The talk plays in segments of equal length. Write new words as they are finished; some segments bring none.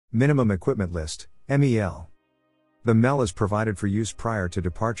Minimum Equipment List, MEL. The MEL is provided for use prior to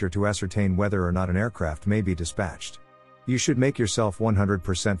departure to ascertain whether or not an aircraft may be dispatched. You should make yourself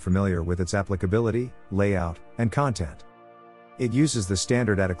 100% familiar with its applicability, layout, and content. It uses the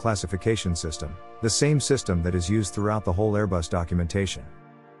standard ATA classification system, the same system that is used throughout the whole Airbus documentation.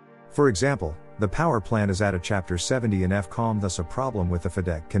 For example, the power plant is ATA Chapter 70 in FCOM, thus a problem with the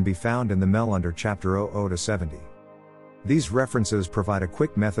FADEC can be found in the MEL under Chapter 00 to 70. These references provide a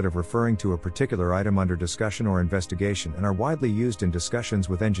quick method of referring to a particular item under discussion or investigation and are widely used in discussions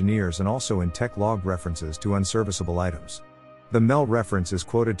with engineers and also in tech log references to unserviceable items. The MEL reference is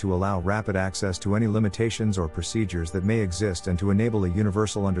quoted to allow rapid access to any limitations or procedures that may exist and to enable a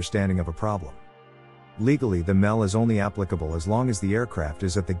universal understanding of a problem. Legally, the MEL is only applicable as long as the aircraft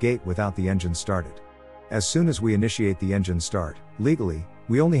is at the gate without the engine started. As soon as we initiate the engine start, legally,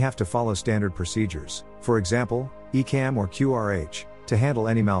 we only have to follow standard procedures, for example, ECAM or QRH, to handle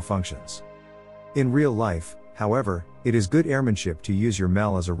any malfunctions. In real life, however, it is good airmanship to use your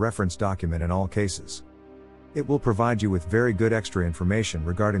MEL as a reference document in all cases. It will provide you with very good extra information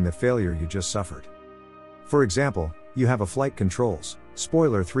regarding the failure you just suffered. For example, you have a flight controls,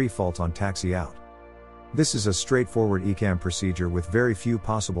 spoiler 3 fault on taxi out. This is a straightforward ECAM procedure with very few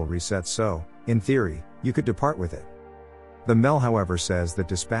possible resets, so, in theory, you could depart with it. The MEL, however, says that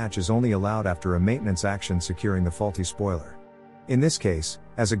dispatch is only allowed after a maintenance action securing the faulty spoiler. In this case,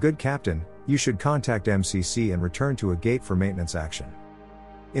 as a good captain, you should contact MCC and return to a gate for maintenance action.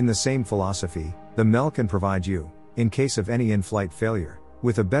 In the same philosophy, the MEL can provide you, in case of any in-flight failure,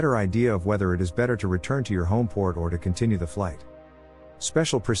 with a better idea of whether it is better to return to your home port or to continue the flight.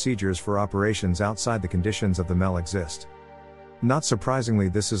 Special procedures for operations outside the conditions of the MEL exist. Not surprisingly,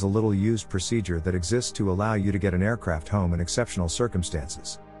 this is a little used procedure that exists to allow you to get an aircraft home in exceptional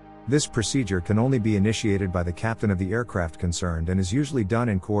circumstances. This procedure can only be initiated by the captain of the aircraft concerned and is usually done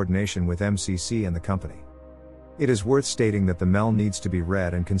in coordination with MCC and the company. It is worth stating that the MEL needs to be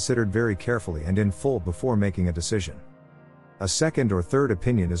read and considered very carefully and in full before making a decision. A second or third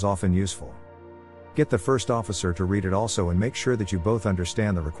opinion is often useful. Get the first officer to read it also and make sure that you both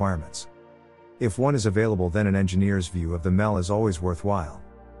understand the requirements. If one is available, then an engineer's view of the MEL is always worthwhile.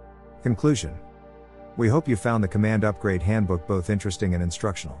 Conclusion. We hope you found the Command Upgrade Handbook both interesting and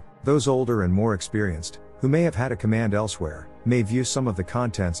instructional. Those older and more experienced, who may have had a command elsewhere, may view some of the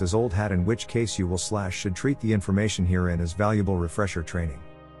contents as old hat, in which case you should treat the information herein as valuable refresher training.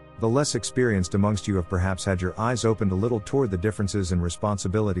 The less experienced amongst you have perhaps had your eyes opened a little toward the differences in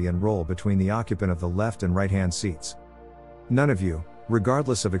responsibility and role between the occupant of the left and right-hand seats. None of you,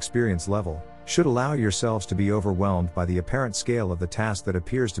 regardless of experience level, should allow yourselves to be overwhelmed by the apparent scale of the task that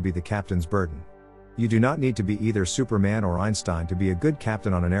appears to be the captain's burden. You do not need to be either Superman or Einstein to be a good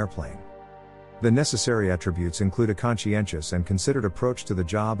captain on an airplane. The necessary attributes include a conscientious and considered approach to the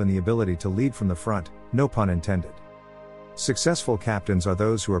job and the ability to lead from the front, no pun intended. Successful captains are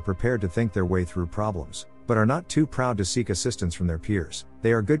those who are prepared to think their way through problems, but are not too proud to seek assistance from their peers.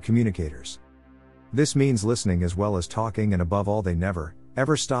 They are good communicators. This means listening as well as talking, and above all, they never,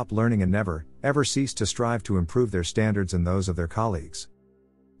 ever stop learning and never, ever cease to strive to improve their standards and those of their colleagues.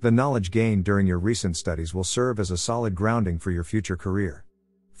 The knowledge gained during your recent studies will serve as a solid grounding for your future career.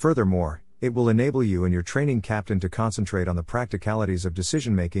 Furthermore, it will enable you and your training captain to concentrate on the practicalities of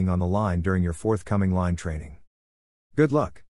decision-making on the line during your forthcoming line training. Good luck.